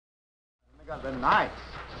got the nice.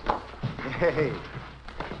 Hey,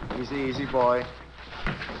 easy, easy, boy.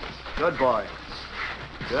 Good boy.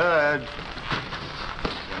 Good.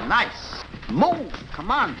 You're nice. Move,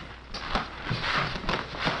 come on.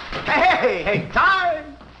 Hey,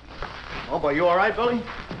 time. Oh, boy, you all right, Billy?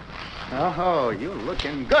 Oh, you're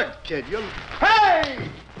looking good, kid. Hey!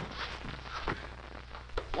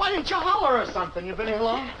 Why didn't you holler or something? You been here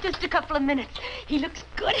long? Just a couple of minutes. He looks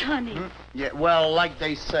good, honey. Yeah, well, like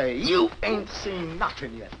they say, you ain't seen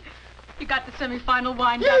nothing yet. You got the semifinal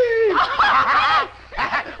wind up.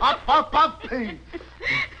 Up.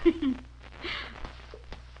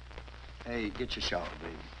 Hey, get your shower,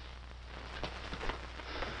 baby.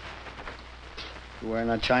 You wearing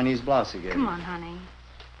that Chinese blouse again? Come on, honey.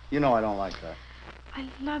 You know I don't like that. I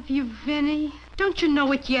love you, Vinny. Don't you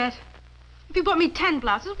know it yet? If you bought me 10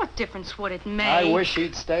 blouses, what difference would it make? I wish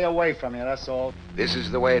he'd stay away from you, that's all. This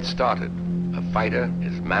is the way it started. A fighter,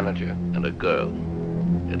 his manager, and a girl.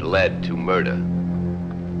 It led to murder.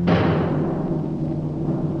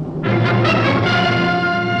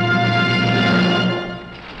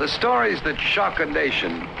 The stories that shock a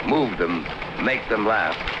nation, move them, make them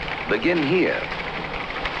laugh, begin here.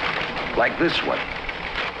 Like this one.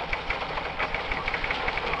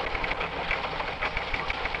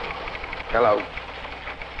 Hello,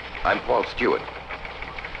 I'm Paul Stewart.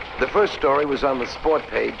 The first story was on the sport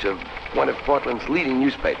page of one of Portland's leading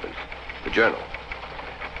newspapers, the Journal.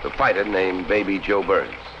 The fighter named Baby Joe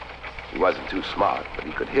Burns. He wasn't too smart, but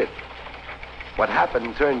he could hit. What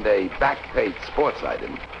happened turned a back-page sports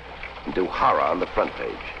item into horror on the front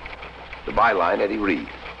page. The byline, Eddie Reed,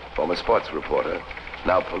 former sports reporter,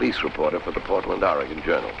 now police reporter for the Portland, Oregon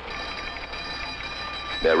Journal.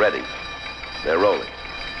 They're ready. They're rolling.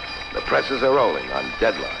 The presses are rolling on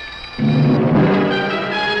deadline.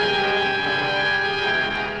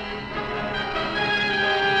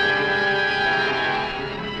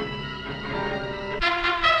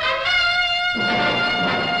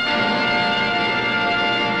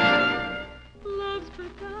 Love's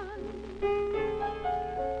begun,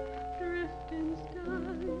 drifting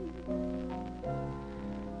done,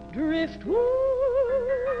 driftwood,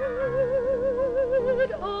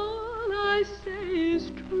 all I say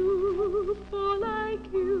is true, for like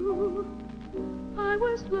you, I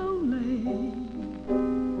was lonely.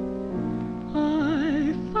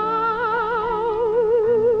 I found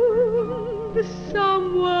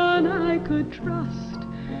someone I could trust,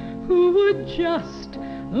 who would just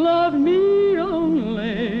love me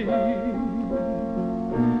only.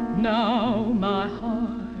 Now my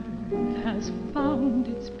heart has found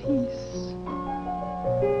its peace.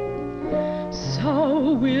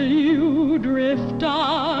 So will you drift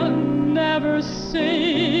on, never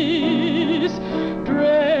cease,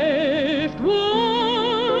 driftwood,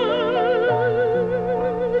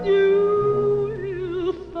 you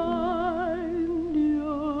will find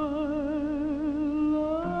your love.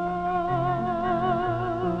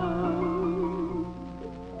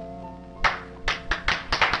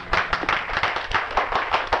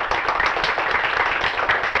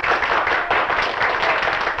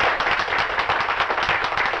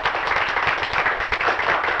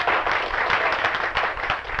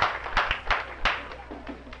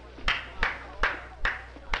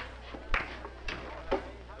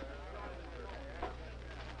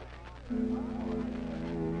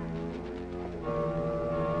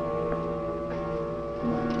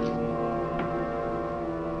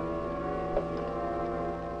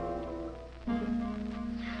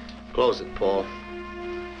 Close it, Paul.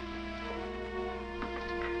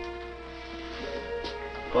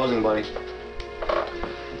 Closing, buddy.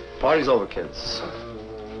 Party's over, kids.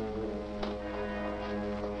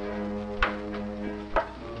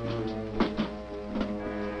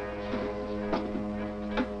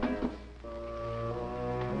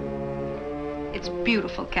 It's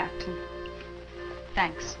beautiful, Captain.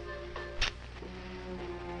 Thanks.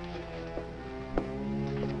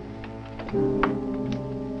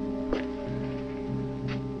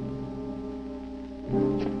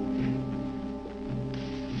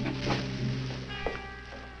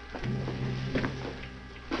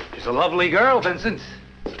 She's a lovely girl, Vincent.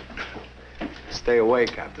 Stay away,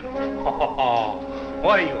 Captain. Oh,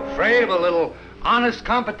 what are you, afraid of a little honest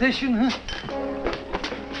competition, huh?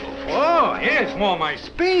 Whoa, here's more my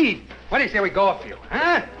speed. What do you say we go a few,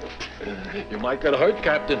 huh? You might get hurt,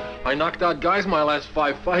 Captain. I knocked out guys my last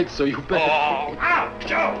 5 fights, so you better... Oh, ow,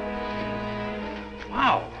 Joe.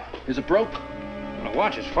 Wow. Is it broke? The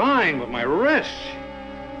watch is fine, but my wrist.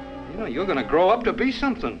 You know, you're gonna grow up to be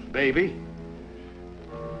something, baby.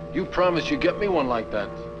 You promised you'd get me one like that.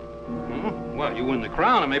 Well, you win the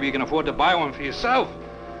crown, and maybe you can afford to buy one for yourself.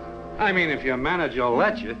 I mean, if your manager will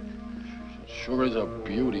let you. Sure is a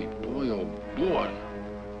beauty. Boy, oh boy.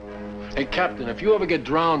 Hey, Captain, if you ever get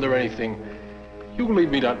drowned or anything, you leave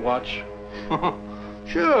me that watch.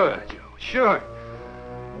 Sure, Joe, sure.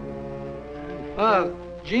 Well,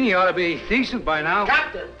 Jeannie ought to be decent by now.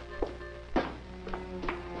 Captain!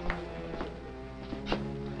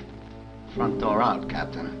 Front door out,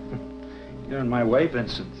 Captain. You're in my way,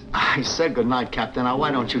 Vincent. I said good night, Captain. Now,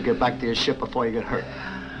 why don't you get back to your ship before you get hurt?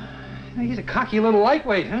 He's a cocky little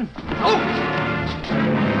lightweight, huh? Oh!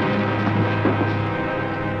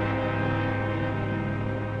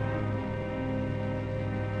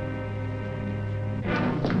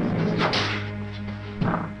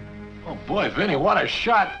 Boy, Vinny, what a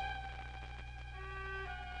shot.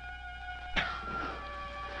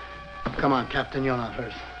 Come on, Captain, you're not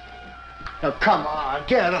hurt. Now, come on,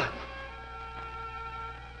 get up.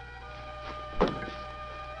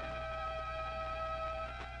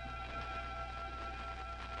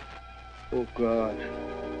 Oh, God.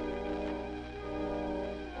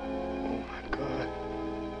 Oh, my God.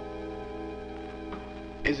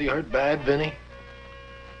 Is he hurt bad, Vinny?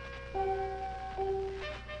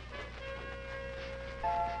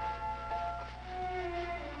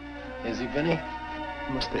 Is he, Vinny?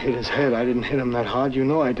 Must have hit his head. I didn't hit him that hard. You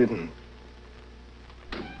know I didn't.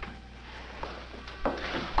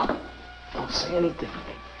 Don't say anything.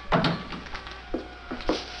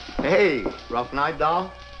 Hey, rough night,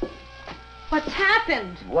 doll? What's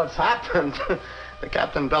happened? What's happened? The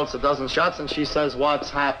captain belts a dozen shots and she says, what's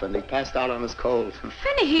happened? He passed out on his cold.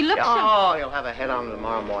 Vinny, he looks so... Oh, he'll have a head on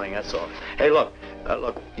tomorrow morning, that's all. Hey, look,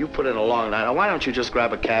 you put in a long night. Now, why don't you just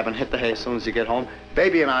grab a cab and hit the hay as soon as you get home?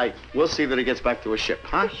 Baby and I, we'll see that he gets back to his ship,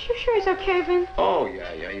 huh? You sure he's okay, Vin? Oh,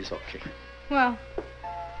 yeah, he's okay. Well,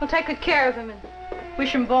 we'll take good care of him and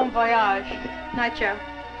wish him bon voyage. Night, Joe.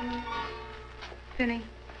 Vinny,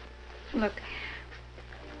 look,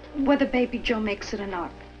 whether Baby Joe makes it or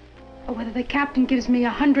not, or whether the captain gives me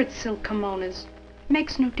 100 silk kimonos,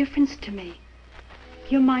 makes no difference to me.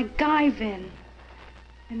 You're my guy, Vin.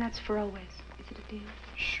 And that's for always. Is it a deal?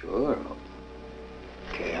 Sure.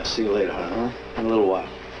 Okay, I'll see you later, huh? In a little while.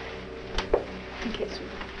 Okay, sweetie.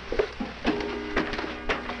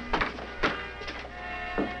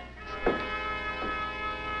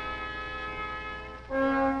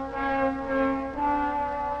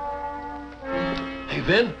 Hey,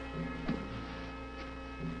 Vin?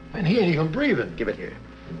 Vin, he ain't even breathing. Give it here.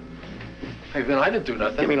 Hey, Vin, I didn't do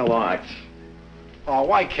nothing. Give me the watch. Oh,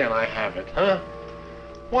 why can't I have it, huh?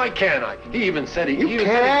 Why can't I? He even said he You even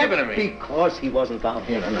can't said he'd give it to me. because he wasn't down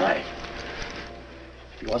here tonight.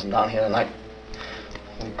 If he wasn't down here tonight,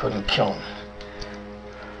 we couldn't kill him.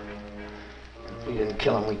 If we didn't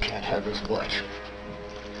kill him, we can't have his watch.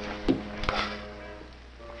 You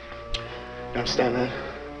understand that?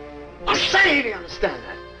 I say, do you understand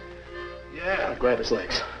that? Yeah. I'll grab his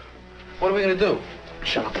legs. What are we gonna do?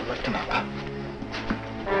 Shut up and lift him up.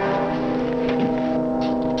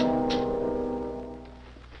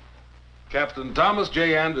 Captain Thomas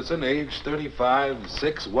J. Anderson, age 35,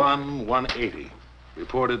 6'1", 180.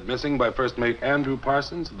 Reported missing by First Mate Andrew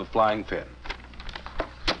Parsons of the Flying Finn.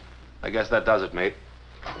 I guess that does it, mate.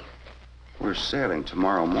 We're sailing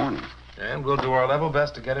tomorrow morning. And we'll do our level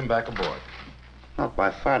best to get him back aboard. Not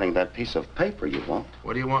by finding that piece of paper, you won't.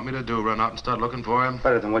 What do you want me to do, run out and start looking for him?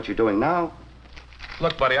 Better than what you're doing now.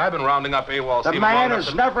 Look, buddy, I've been rounding up AWOL The seamen man long enough has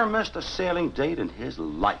to- never missed a sailing date in his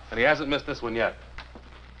life. And he hasn't missed this one yet.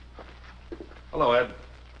 Hello, Ed.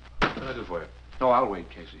 What can I do for you? No, I'll wait,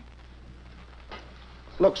 Casey.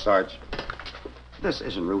 Look, Sarge, this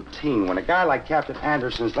isn't routine. When a guy like Captain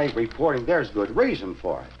Anderson's late reporting, there's good reason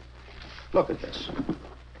for it. Look at this.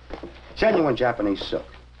 Genuine Japanese silk.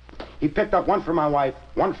 He picked up one for my wife,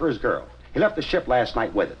 one for his girl. He left the ship last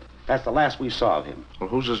night with it. That's the last we saw of him. Well,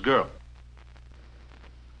 who's his girl?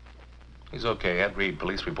 He's okay. Ed Reed,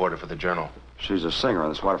 police reporter for the Journal. She's a singer in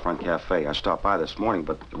this waterfront cafe. I stopped by this morning,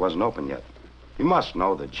 but it wasn't open yet. You must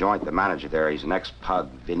know the joint, the manager there. He's an ex-pug,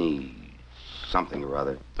 Vinny something or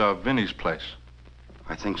other. Vinny's place.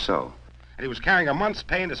 I think so. And he was carrying a month's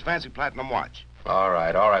pay in his fancy platinum watch. All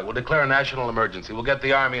right, all right. We'll declare a national emergency. We'll get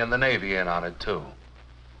the Army and the Navy in on it, too.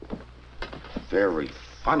 Very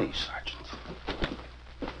funny, Sergeant.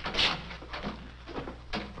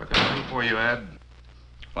 What can I do for you, Ed?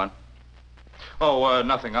 What? Oh,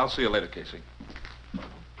 nothing. I'll see you later, Casey.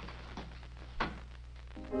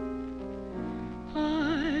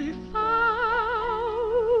 I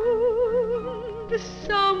found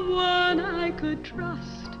someone I could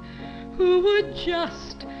trust who would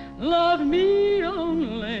just love me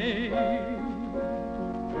only.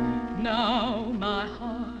 Now my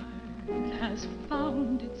heart has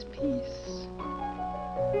found its peace.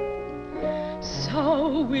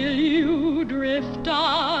 will you drift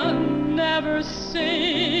on, never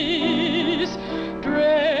cease,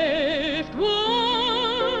 driftwood,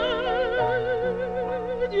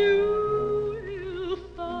 you will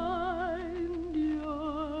find your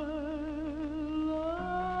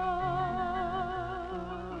love.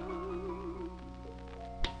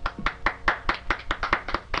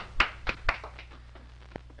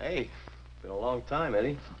 Hey, been a long time,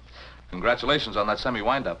 Eddie. Congratulations on that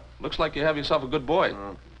semi-windup. Looks like you have yourself a good boy.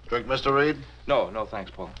 Drink, Mr. Reed? No,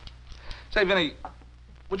 thanks, Paul. Say, Vinny,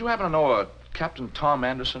 would you happen to know a Captain Tom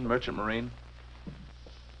Anderson, Merchant Marine?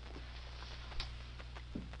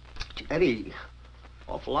 Eddie,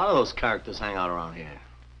 awful lot of those characters hang out around here.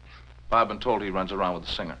 I've been told he runs around with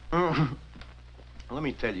a singer. Let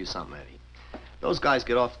me tell you something, Eddie. Those guys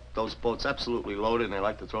get off those boats absolutely loaded, and they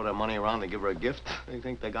like to throw their money around. They give her a gift. They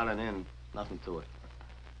think they got an in. Nothing to it.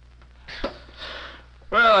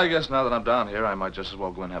 Well, I guess now that I'm down here, I might just as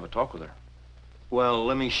well go and have a talk with her. Well,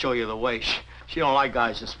 let me show you the way. She don't like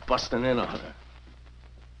guys just busting in on her.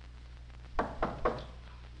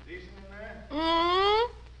 Decent in there?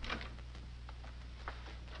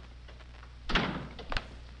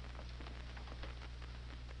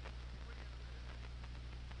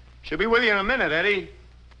 She'll be with you in a minute, Eddie.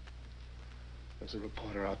 There's a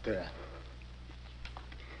reporter out there.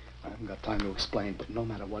 I haven't got time to explain, but no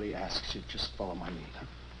matter what he asks, you just follow my lead. Huh?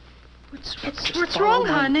 What's wrong,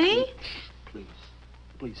 honey? Lead. Please.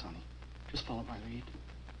 Please, honey. Just follow my lead.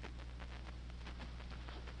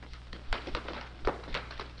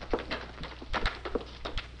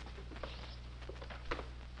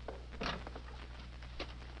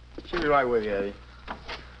 She'll be right with you, Eddie.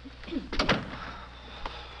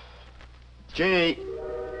 Jeannie,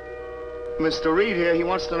 Mr. Reed here, he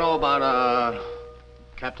wants to know about,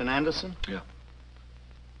 Captain Anderson? Yeah.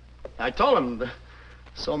 I told him that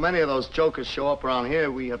so many of those jokers show up around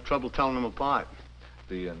here, we have trouble telling them apart.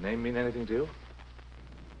 The name mean anything to you?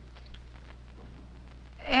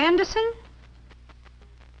 Anderson?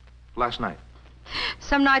 Last night.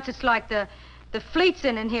 Some nights it's like the fleet's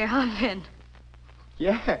in here, huh, Vin?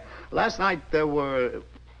 Yeah. Last night there were at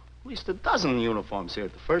least a dozen uniforms here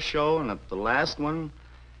at the first show and at the last one.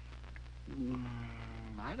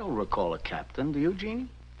 I don't recall a captain. Do you, Jeannie?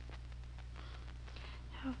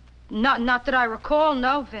 Not that I recall,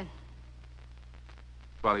 no, Vin.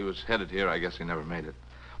 While he was headed here, I guess he never made it.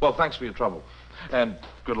 Well, thanks for your trouble. And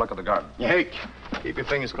good luck at the garden. Hey, keep your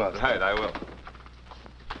fingers crossed. Right, I will.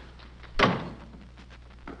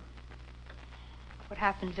 What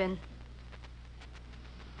happened, Vin?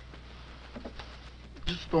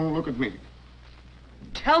 Just don't look at me.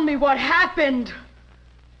 Tell me what happened!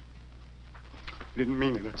 I didn't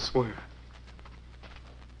mean it, I swear.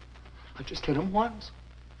 I just hit him once.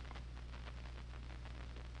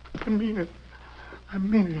 I mean it. I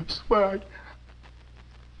mean it, I swear.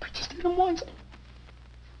 I just hit him once.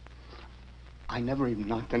 I never even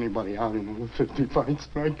knocked anybody out in over 50 fights.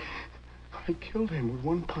 I killed him with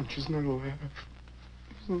one punch. Isn't that a laugh?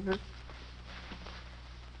 Isn't it?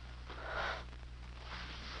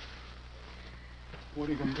 What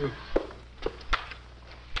are you gonna do?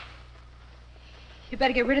 You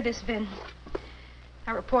better get rid of this, Vin.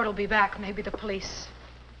 Our reporter will be back, maybe the police.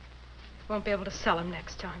 Won't be able to sell him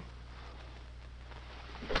next time.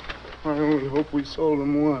 I only hope we sold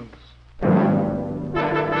him once.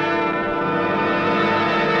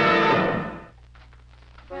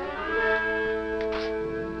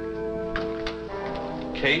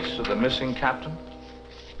 Case of the missing captain?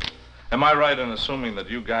 Am I right in assuming that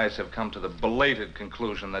you guys have come to the belated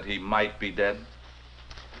conclusion that he might be dead?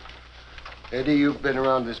 Eddie, you've been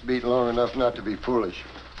around this beat long enough not to be foolish.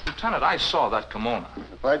 Lieutenant, I saw that kimono.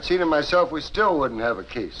 If I'd seen it myself, we still wouldn't have a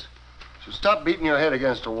case. So stop beating your head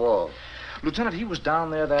against a wall. Lieutenant, he was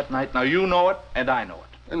down there that night. Now, you know it, and I know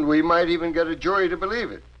it. And we might even get a jury to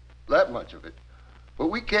believe it. That much of it. But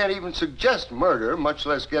we can't even suggest murder, much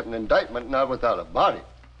less get an indictment, not without a body.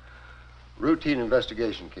 Routine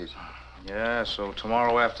investigation, Casey. Yeah, so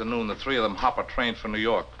tomorrow afternoon, the three of them hop a train for New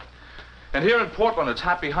York. And here in Portland, it's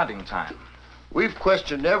happy hunting time. We've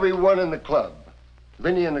questioned everyone in the club.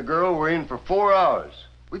 Vinny and the girl were in for 4 hours.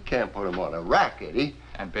 We can't put them on a rack, Eddie.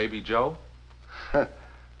 And Baby Joe? The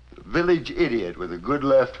village idiot with a good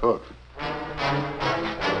left hook.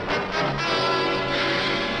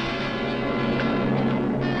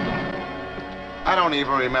 I don't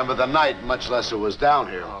even remember the night, much less who was down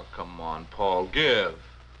here. Oh, come on, Paul, give.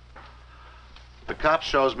 The cop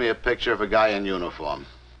shows me a picture of a guy in uniform.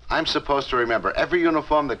 I'm supposed to remember every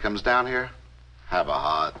uniform that comes down here? Have a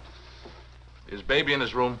heart. Is Baby in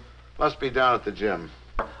his room? Must be down at the gym.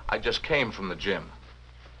 I just came from the gym.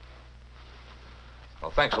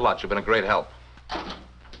 Well, thanks a lot. You've been a great help.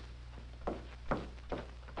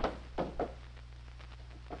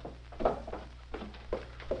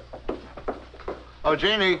 Oh,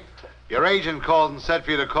 Jeannie, your agent called and said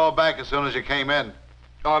for you to call back as soon as you came in.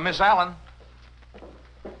 Oh, Miss Allen.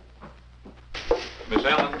 Miss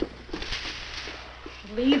Allen.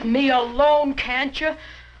 Leave me alone, can't you?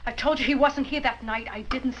 I told you he wasn't here that night. I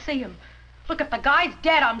didn't see him. Look, if the guy's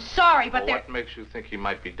dead, I'm sorry, but What makes you think he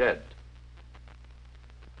might be dead?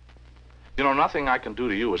 You know, nothing I can do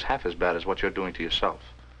to you is half as bad as what you're doing to yourself.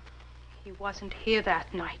 He wasn't here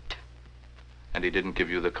that night. And he didn't give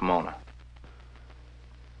you the kimono.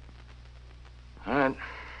 All right.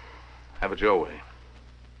 Have it your way.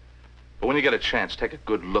 But when you get a chance, take a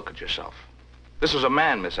good look at yourself. This was a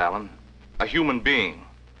man, Miss Allen. A human being.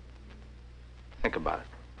 Think about it.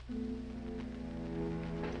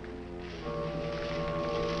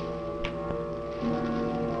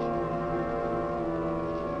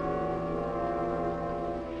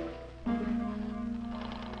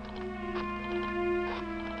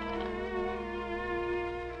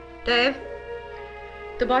 Dave?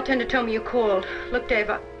 The bartender told me you called. Look, Dave,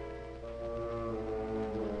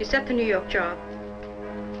 you set the New York job.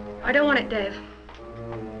 I don't want it, Dave.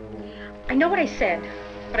 I know what I said,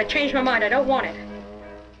 but I changed my mind. I don't want it.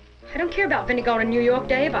 I don't care about Vinny going to New York,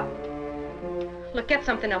 Dave. Look, get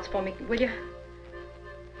something else for me, will you?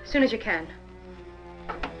 As soon as you can.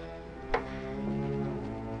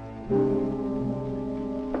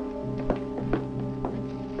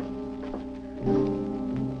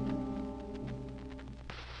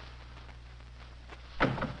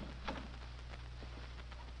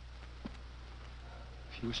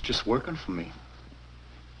 He was just working for me.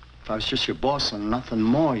 If I was just your boss and nothing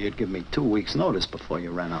more, you'd give me 2 weeks' notice before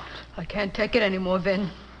you ran out. I can't take it anymore, Vin.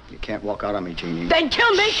 You can't walk out on me, Jeannie. Then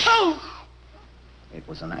kill me, too! It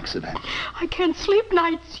was an accident. I can't sleep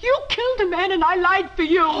nights. You killed a man and I lied for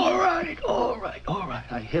you. All right.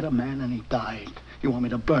 I hit a man and he died. You want me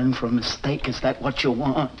to burn for a mistake? Is that what you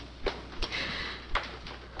want?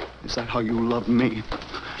 Is that how you love me?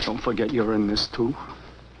 Don't forget you're in this, too.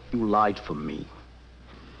 You lied for me.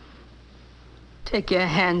 Take your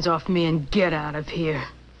hands off me and get out of here.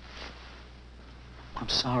 I'm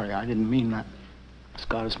sorry. I didn't mean that. As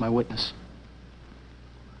God is my witness.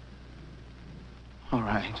 All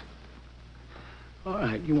right.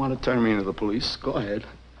 You want to turn me into the police? Go ahead.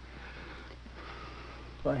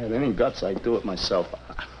 If I had any guts, I'd do it myself.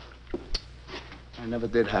 I never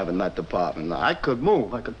did have in that department. I could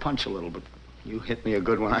move. I could punch a little, but you hit me a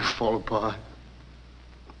good one, I fall apart.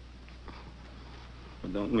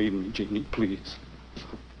 But don't leave me, Jeannie, please.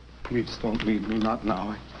 Please don't leave me. Not now.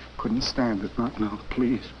 I couldn't stand it. Not now.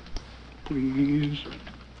 Please. Please.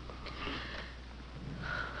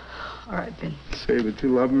 All right, Vin. Say that you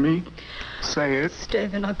love me. Say it. Stay,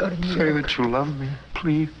 Vin. I'll go to New York. Say that you love me.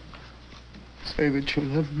 Please. Say that you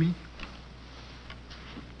love me.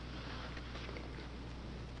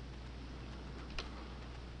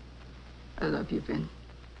 I love you, Vin.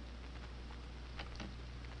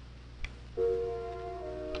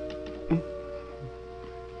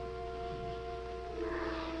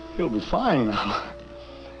 You'll be fine now.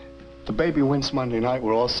 The baby wins Monday night.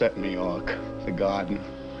 We're all set in New York. The garden.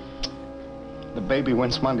 The baby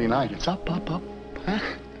wins Monday night. It's up. Huh?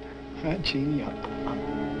 Huh, Jeannie? Up.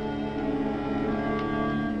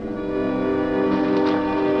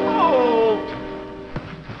 Oh!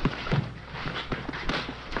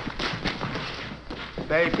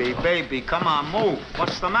 Baby, come on, move.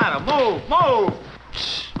 What's the matter? Move!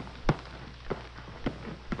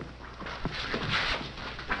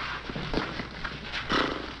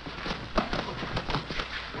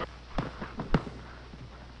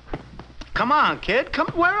 Come on, kid.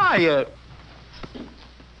 Where are you?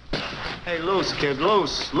 Hey, loose, kid,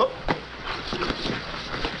 loose. Look.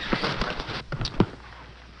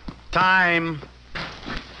 Time.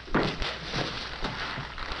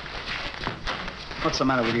 What's the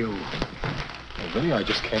matter with you? Well, Vinny, I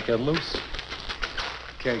just can't get loose.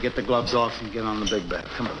 Okay, get the gloves off and get on the big bed.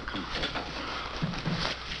 Come on.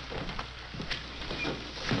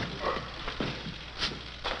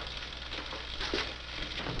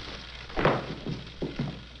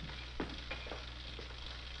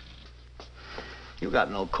 You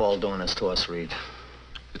got no call doing this to us, Reed.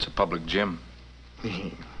 It's a public gym.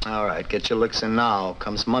 All right, get your licks in now.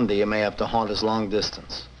 Comes Monday, you may have to haunt us long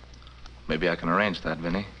distance. Maybe I can arrange that,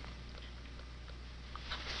 Vinny.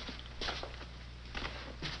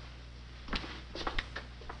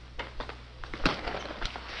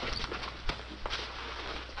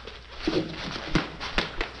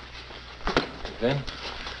 Vin,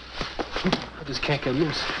 I just can't get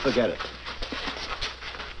loose. Forget it.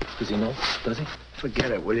 Does he know? Does he?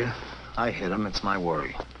 Forget it, will you? I hit him. It's my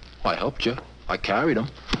worry. I helped you. I carried him.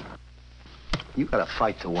 You got to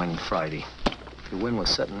fight to win Friday. If you win, we're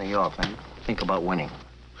set in New York, man. Think about winning.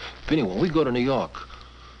 Vinny, when we go to New York,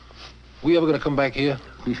 we ever gonna come back here?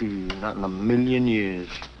 Not in a million years.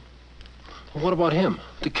 Well, what about him?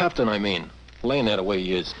 The captain, I mean. Laying there the way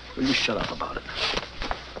he is. Will you shut up about it?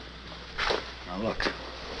 Now, look.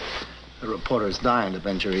 The reporter is dying to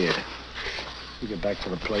bend your ear. You get back to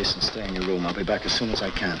the place and stay in your room. I'll be back as soon as I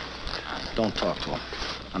can. Don't talk to him.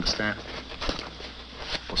 Understand?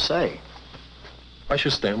 Well, say. I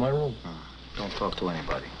should stay in my room. Don't talk to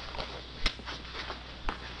anybody.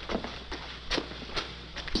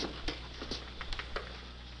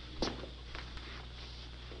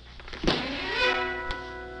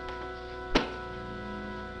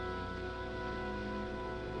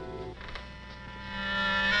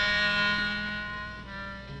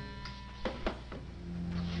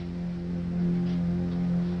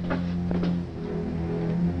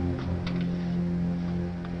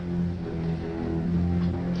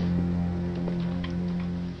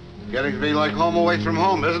 Getting to be like home away from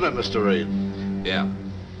home, isn't it, Mr. Reed? Yeah.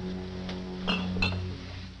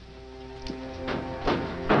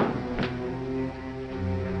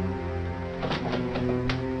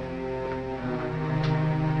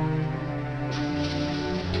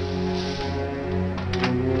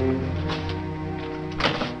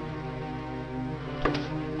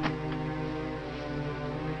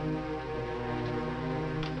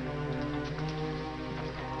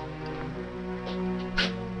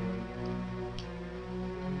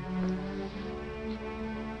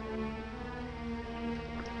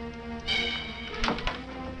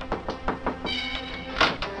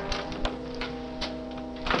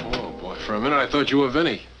 For a minute, I thought you were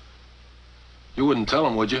Vinny. You wouldn't tell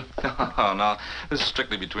him, would you? Oh, no. This is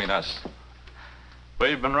strictly between us. Where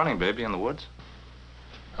you been running, baby? In the woods?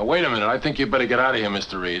 Now, wait a minute. I think you'd better get out of here,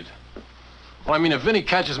 Mr. Reed. Well, I mean, if Vinny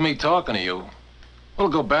catches me talking to you, it'll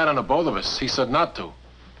go bad on the both of us. He said not to.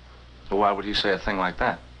 So why would he say a thing like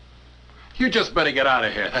that? You just better get out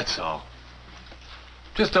of here, that's all.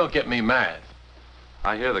 Just don't get me mad.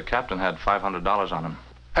 I hear the captain had $500 on him.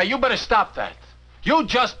 Hey, you better stop that. You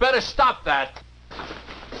just better stop that.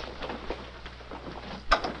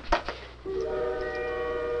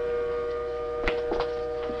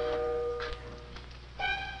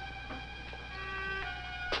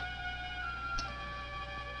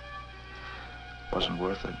 Wasn't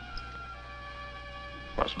worth it.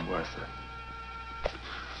 Wasn't worth it.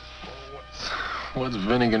 What's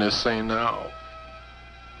Vinny gonna say now?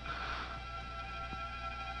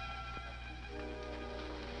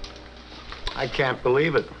 I can't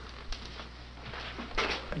believe it.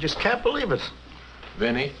 I just can't believe it.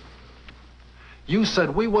 Vinny, you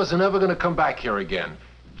said we wasn't ever gonna come back here again.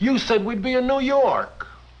 You said we'd be in New York.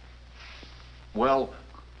 Well,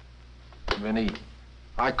 Vinny,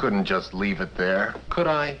 I couldn't just leave it there, could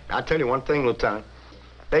I? I'll tell you one thing, Lieutenant.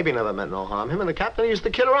 Baby never meant no harm. Him and the captain used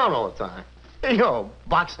to kid around all the time. You know,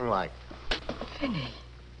 boxing like. Vinny.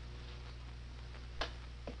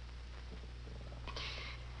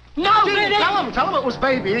 No, Vinny! Tell him it was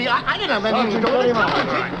Baby. I didn't have anything to do with it.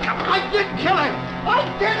 I didn't kill him. I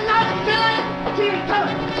did not kill him. Gene, tell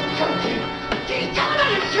him. Gene, tell him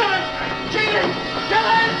I didn't kill him. Gene, tell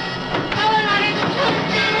him. Tell him I didn't kill him.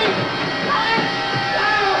 Gene, tell him.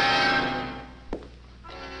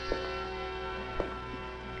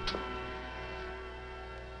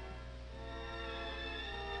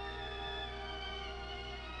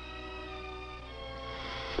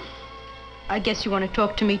 I guess you want to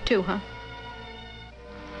talk to me too, huh?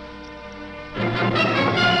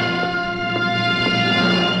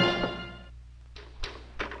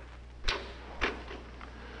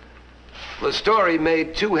 The story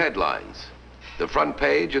made two headlines, the front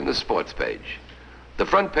page and the sports page. The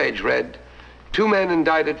front page read, 2 men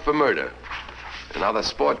indicted for murder. And on the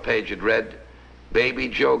sport page it read, Baby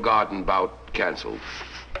Joe Garden bout canceled.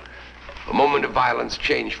 A moment of violence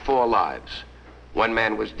changed 4 lives. 1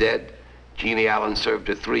 man was dead. Jeannie Allen served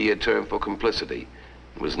a 3-year term for complicity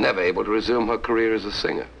and was never able to resume her career as a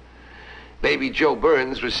singer. Baby Joe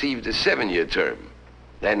Burns received a 7-year term,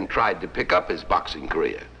 then tried to pick up his boxing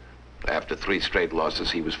career. After 3 straight losses,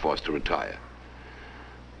 he was forced to retire.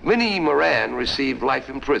 Minnie Moran received life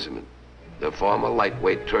imprisonment. The former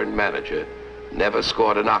lightweight turned manager never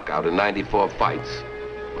scored a knockout in 94 fights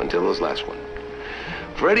until his last one.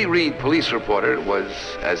 For Eddie Reed, police reporter, it was,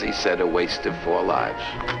 as he said, a waste of 4 lives.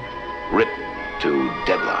 Written to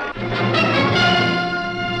deadline.